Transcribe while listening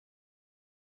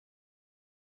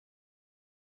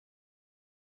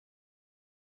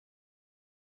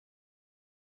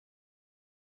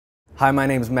Hi, my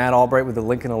name is Matt Albright with the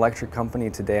Lincoln Electric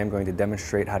Company. Today I'm going to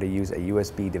demonstrate how to use a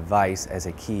USB device as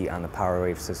a key on the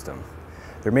PowerWave system.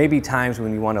 There may be times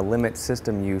when you want to limit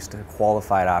system use to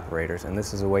qualified operators, and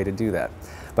this is a way to do that.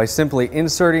 By simply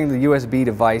inserting the USB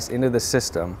device into the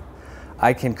system,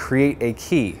 I can create a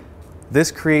key.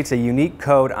 This creates a unique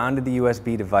code onto the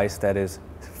USB device that is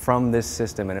from this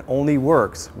system, and it only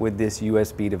works with this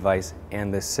USB device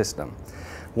and this system.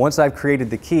 Once I've created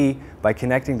the key, by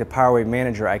connecting to PowerWave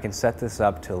Manager, I can set this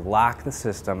up to lock the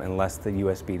system unless the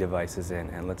USB device is in,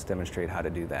 and let's demonstrate how to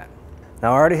do that.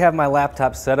 Now I already have my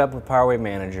laptop set up with PowerWave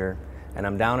Manager, and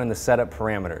I'm down in the setup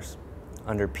parameters.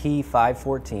 Under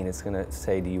P514, it's going to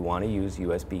say, do you want to use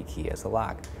USB key as a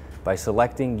lock? By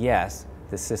selecting yes,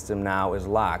 the system now is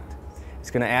locked. It's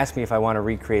going to ask me if I want to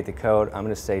recreate the code. I'm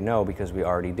going to say no because we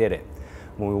already did it.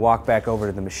 When we walk back over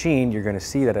to the machine, you're going to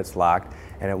see that it's locked,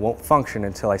 and it won't function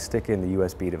until I stick in the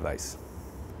USB device.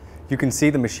 You can see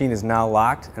the machine is now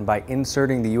locked, and by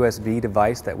inserting the USB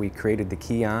device that we created the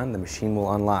key on, the machine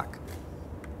will unlock.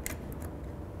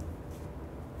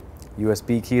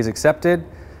 USB key is accepted,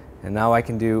 and now I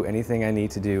can do anything I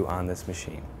need to do on this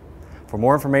machine. For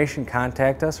more information,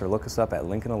 contact us or look us up at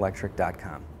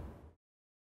lincolnelectric.com.